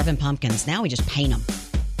 man, carving pumpkins. Now we just paint them.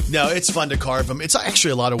 No, it's fun to carve them. It's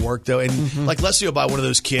actually a lot of work, though. And like Leslie will buy one of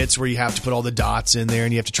those kits where you have to put all the dots in there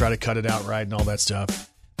and you have to try to cut it out right and all that stuff.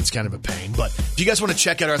 It's kind of a pain. But if you guys want to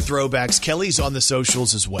check out our throwbacks, Kelly's on the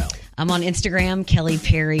socials as well. I'm on Instagram, Kelly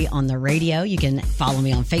Perry on the radio. You can follow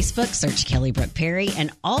me on Facebook, search Kelly Brooke Perry.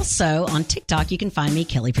 And also on TikTok, you can find me,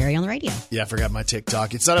 Kelly Perry on the radio. Yeah, I forgot my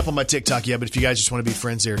TikTok. It's not up on my TikTok yet, but if you guys just want to be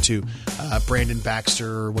friends there too, Brandon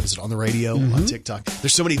Baxter, what is it, on the radio on TikTok?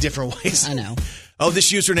 There's so many different ways. I know. Oh,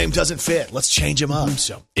 this username doesn't fit. Let's change them up.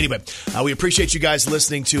 So anyway, we appreciate you guys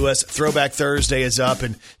listening to us. Throwback Thursday is up,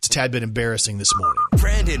 and it's a tad bit embarrassing this morning.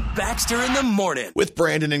 Brandon Baxter in the morning. With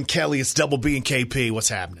Brandon and Kelly, it's Double B and KP. What's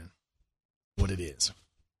happening? What it is.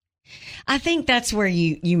 I think that's where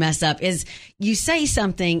you mess up is you say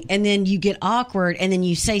something and then you get awkward and then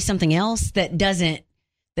you say something else that doesn't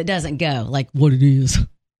go like what it is.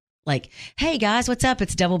 Like, hey guys, what's up?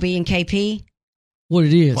 It's Double B and KP. What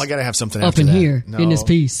it is. Well, I got to have something up after in that. here No. in this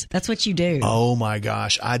piece. That's what you do. Oh my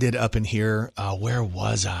gosh. I did Up in Here. Where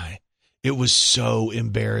was I? It was so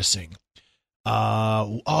embarrassing.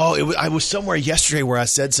 I was somewhere yesterday where I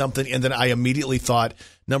said something and then I immediately thought,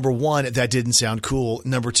 number one, that didn't sound cool.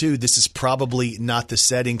 Number two, this is probably not the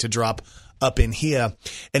setting to drop Up in Here.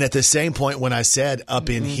 And at the same point when I said Up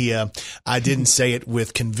in Here, I didn't say it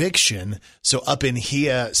with conviction. So Up in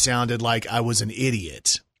Here sounded like I was an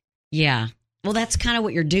idiot. Yeah. Well, that's kind of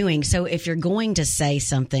what you're doing. So if you're going to say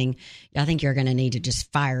something, I think you're going to need to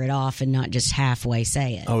just fire it off and not just halfway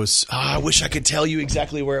say it. I wish I could tell you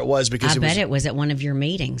exactly where it was because I bet it was at one of your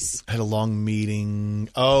meetings. I had a long meeting.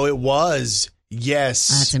 Oh, it was. Yes.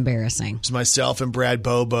 That's embarrassing. It was myself and Brad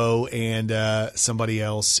Bobo and somebody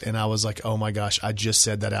else. And I was like, oh my gosh, I just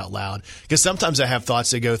said that out loud. Because sometimes I have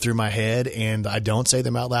thoughts that go through my head and I don't say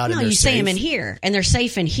them out loud. No, and they're you say safe. them in here and they're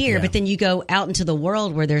safe in here. Yeah. But then you go out into the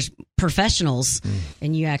world where there's professionals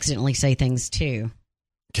and you accidentally say things too.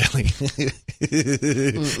 Kelly. I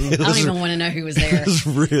don't even want to know who was there. It was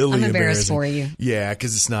really I'm embarrassed embarrassing. for you. Yeah,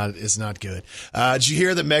 because it's not good. Did you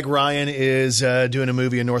hear that Meg Ryan is doing a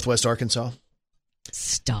movie in Northwest Arkansas?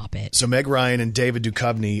 Stop it. So Meg Ryan and David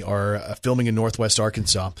Duchovny are filming in Northwest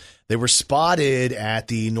Arkansas. They were spotted at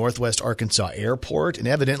the Northwest Arkansas airport, and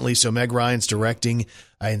evidently, so Meg Ryan's directing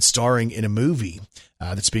and starring in a movie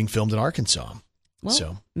that's being filmed in Arkansas.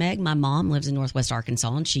 Well, Meg, my mom lives in Northwest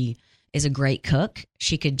Arkansas, and she is a great cook.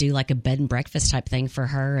 She could do like a bed and breakfast type thing for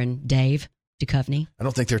her and Dave Duchovny. I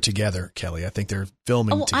don't think they're together, Kelly. I think they're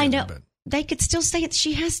filming together. I know. But... They could still stay.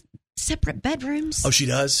 She has separate bedrooms. Oh, she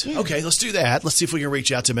does? Yeah. Okay, let's do that. Let's see if we can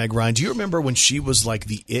reach out to Meg Ryan. Do you remember when she was like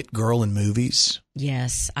the it girl in movies?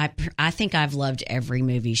 Yes. I think I've loved every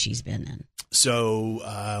movie she's been in.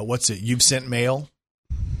 So what's it? You've Sent Mail?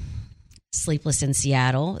 Sleepless in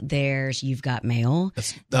Seattle. There's You've Got Mail.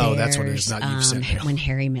 That's what it is, not You've Sent Mail. When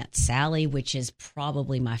Harry Met Sally, which is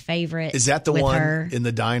probably my favorite. Is that the one her. in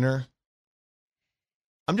the diner?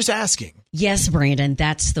 I'm just asking. Yes, Brandon,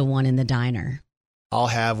 that's the one in the diner. I'll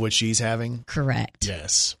have what she's having? Correct.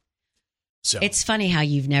 Yes. So it's funny how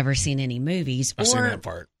you've never seen any movies. I've seen that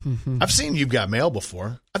part. Mm-hmm. I've seen You've Got Mail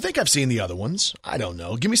before. I think I've seen the other ones. I don't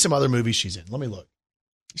know. Give me some other movies she's in. Let me look.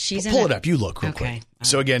 Pull it up. You look real quick.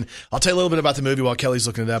 So again, I'll tell you a little bit about the movie while Kelly's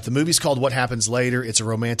looking it up. The movie's called What Happens Later. It's a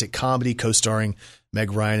romantic comedy co-starring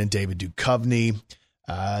Meg Ryan and David Duchovny.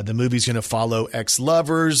 The movie's going to follow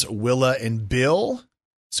ex-lovers, Willa and Bill.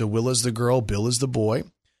 So Willa's the girl, Bill is the boy.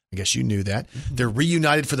 I guess you knew that. Mm-hmm. They're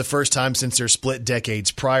reunited for the first time since their split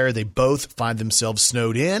decades prior. They both find themselves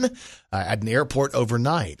snowed in at an airport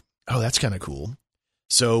overnight. Oh, that's kind of cool.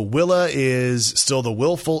 So Willa is still the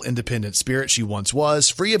willful, independent spirit she once was,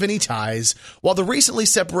 free of any ties, while the recently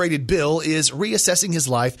separated Bill is reassessing his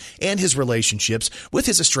life and his relationships with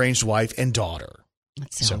his estranged wife and daughter.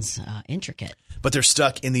 That sounds intricate. But they're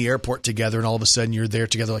stuck in the airport together, and all of a sudden you're there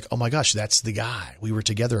together like, oh my gosh, that's the guy. We were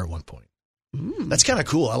together at one point. That's kind of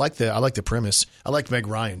cool. I like the premise. I like Meg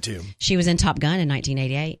Ryan, too. She was in Top Gun in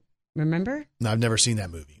 1988. Remember? No, I've never seen that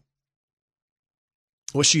movie.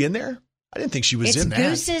 Was she in there? I didn't think she was in that.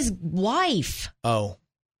 It's Goose's wife. Oh.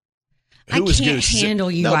 I can't handle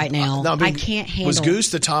you right now. No, I can't handle. Was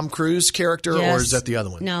Goose the Tom Cruise character, or is that the other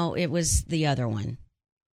one? No, it was the other one.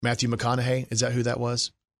 Matthew McConaughey? Is that who that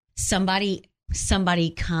was?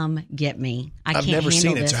 Somebody come get me. I've never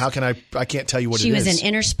seen it, so how can I can't tell you what it is. She was in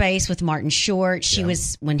Inner Space with Martin Short. She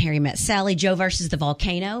was When Harry Met Sally, Joe versus the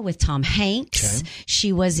Volcano with Tom Hanks. Okay.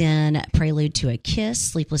 She was in Prelude to a Kiss,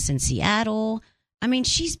 Sleepless in Seattle. I mean,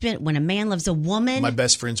 she's been When a Man Loves a Woman. My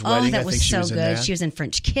Best Friend's Wedding. Oh, that was so good. That. She was in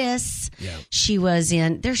French Kiss. Yeah. She was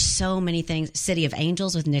in, there's so many things. City of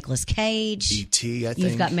Angels with Nicolas Cage. E.T., I think.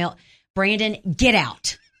 You've Got Mail. Brandon, get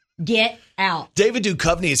out. Get out. David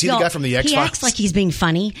Duchovny, is he the guy from the X-Files? He acts like he's being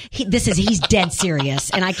funny. He's dead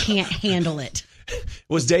serious, and I can't handle it.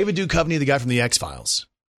 Was David Duchovny the guy from the X-Files?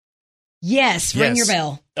 Yes, ring your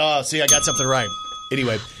bell. Oh, see, I got something right.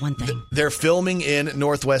 Anyway, one thing. They're filming in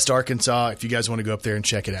Northwest Arkansas if you guys want to go up there and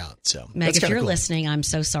check it out. So, Meg, if you're listening, I'm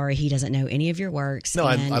so sorry he doesn't know any of your works. No,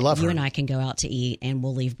 I love her. You and I can go out to eat, and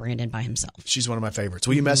we'll leave Brandon by himself. She's one of my favorites.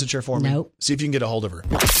 Will you message her for me? Nope. See if you can get a hold of her.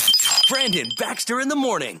 Brandon Baxter in the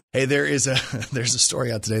morning. Hey, there's a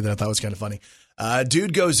story out today that I thought was kind of funny.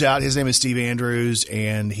 Dude goes out. His name is Steve Andrews,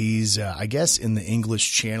 and he's, I guess, in the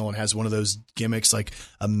English Channel and has one of those gimmicks like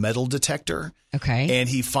a metal detector. Okay. And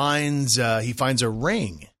he finds a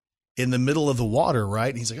ring in the middle of the water, right?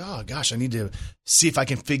 And he's like, oh, gosh, I need to see if I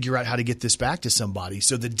can figure out how to get this back to somebody.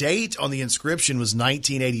 So the date on the inscription was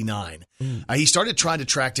 1989. He started trying to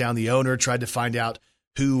track down the owner, tried to find out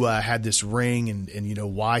who had this ring and you know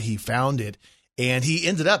why he found it. And he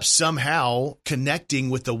ended up somehow connecting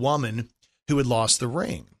with the woman who had lost the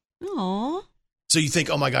ring. Aww. So you think,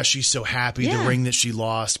 oh, my gosh, she's so happy, the ring that she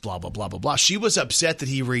lost, blah, blah, blah, blah, blah. She was upset that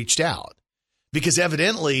he reached out because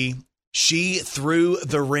evidently she threw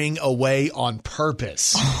the ring away on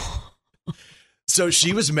purpose. So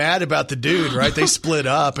she was mad about the dude, right? They split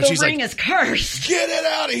up. And she's like, the ring is cursed. Get it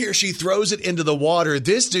out of here. She throws it into the water.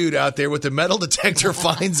 This dude out there with the metal detector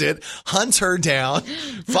finds it, hunts her down,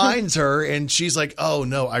 finds her, and she's like, oh,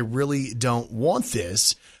 no, I really don't want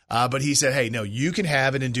this. But he said, hey, no, you can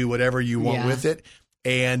have it and do whatever you want with it.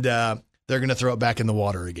 And they're going to throw it back in the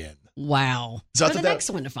water again. Wow. So the next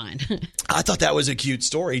one to find. I thought that was a cute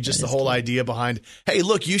story. Just the whole idea behind, hey,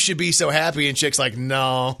 look, you should be so happy. And chick's like,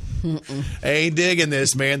 no, I ain't digging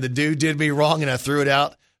this, man. The dude did me wrong and I threw it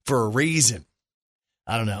out for a reason.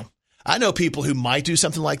 I don't know. I know people who might do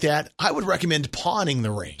something like that. I would recommend pawning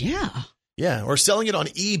the ring. Yeah. Yeah. Or selling it on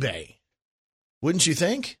eBay. Wouldn't you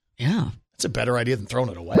think? Yeah. That's a better idea than throwing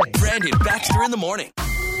it away. Brandon Baxter in the morning.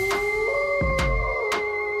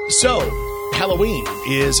 So, Halloween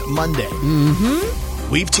is Monday.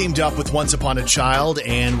 Mm-hmm. We've teamed up with Once Upon a Child,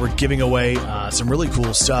 and we're giving away some really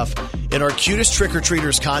cool stuff in our Cutest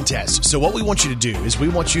Trick-or-Treaters contest. So what we want you to do is we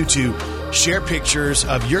want you to share pictures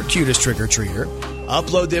of your cutest trick-or-treater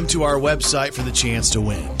Upload them to our website for the chance to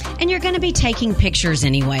win. And you're going to be taking pictures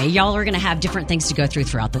anyway. Y'all are going to have different things to go through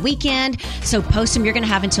throughout the weekend. So post them. You're going to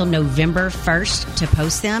have until November 1st to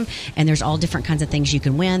post them. And there's all different kinds of things you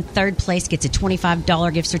can win. Third place gets a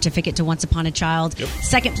 $25 gift certificate to Once Upon a Child. Yep.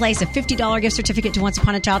 Second place, a $50 gift certificate to Once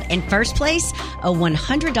Upon a Child. And first place, a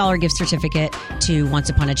 $100 gift certificate to Once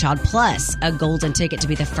Upon a Child, plus a golden ticket to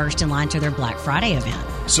be the first in line to their Black Friday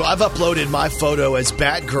event. So I've uploaded my photo as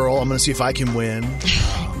Batgirl. I'm going to see if I can win.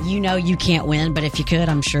 You know you can't win, but if you could,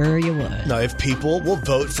 I'm sure you would. No, if people will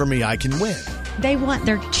vote for me, I can win. They want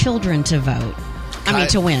their children to vote.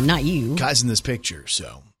 To win, not you. Kai's in this picture,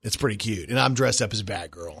 so it's pretty cute. And I'm dressed up as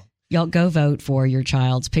Batgirl. Y'all go vote for your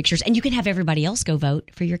child's pictures, and you can have everybody else go vote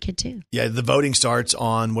for your kid too. Yeah, the voting starts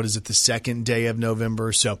on, the second day of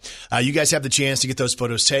November. So you guys have the chance to get those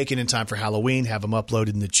photos taken in time for Halloween, have them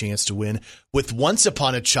uploaded, and the chance to win with Once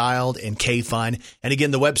Upon a Child and K-Fine. And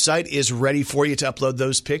again, the website is ready for you to upload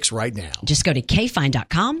those pics right now. Just go to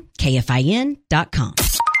kfine.com, KFIN.com.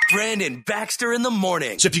 Brandon Baxter in the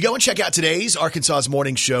morning. So if you go and check out today's Arkansas's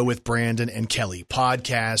Morning Show with Brandon and Kelly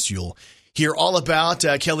podcast, you'll hear all about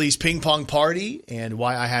Kelly's ping pong party and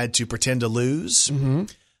why I had to pretend to lose. Mm-hmm.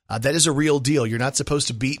 That is a real deal. You're not supposed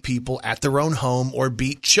to beat people at their own home or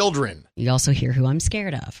beat children. You also hear who I'm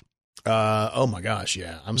scared of. Oh, my gosh.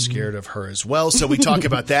 Yeah, I'm scared of her as well. So we talk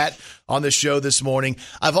about that on the show this morning.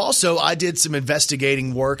 I did some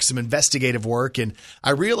investigative work, and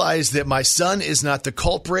I realized that my son is not the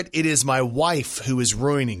culprit. It is my wife who is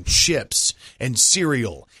ruining chips and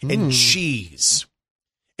cereal and cheese.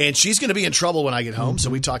 And she's going to be in trouble when I get home, so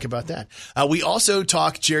we talk about that. We also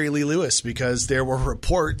talk Jerry Lee Lewis because there were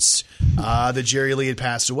reports that Jerry Lee had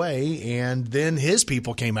passed away, and then his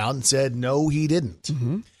people came out and said, no, he didn't.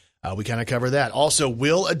 Mm-hmm. We kind of cover that. Also,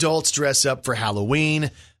 will adults dress up for Halloween?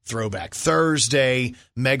 Throwback Thursday,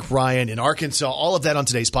 Meg Ryan in Arkansas, all of that on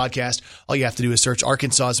today's podcast. All you have to do is search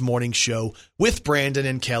Arkansas's Morning Show with Brandon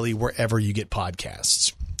and Kelly wherever you get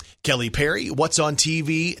podcasts. Kelly Perry, what's on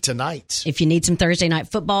TV tonight? If you need some Thursday night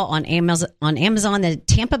football on Amazon, the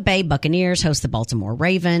Tampa Bay Buccaneers host the Baltimore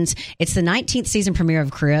Ravens. It's the 19th season premiere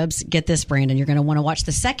of Cribs. Get this, Brandon, you're going to want to watch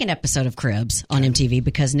the second episode of Cribs on MTV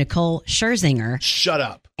because Nicole Scherzinger. Shut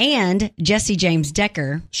up. And Jesse James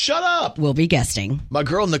Decker. Shut up. Will be guesting. My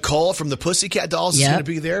girl Nicole from the Pussycat Dolls is going to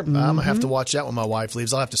be there. I'm going to have to watch that when my wife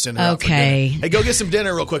leaves. I'll have to send her out for dinner. Hey, go get some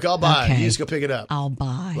dinner real quick. I'll buy it. You just go pick it up. I'll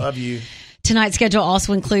buy. Love you. Tonight's schedule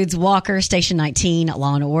also includes Walker, Station 19,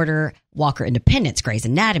 Law & Order, Walker Independence, Grey's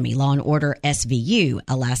Anatomy, Law & Order, SVU,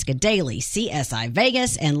 Alaska Daily, CSI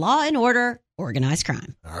Vegas, and Law & Order, Organized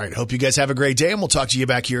Crime. All right. Hope you guys have a great day, and we'll talk to you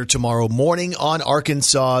back here tomorrow morning on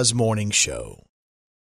Arkansas's Morning Show.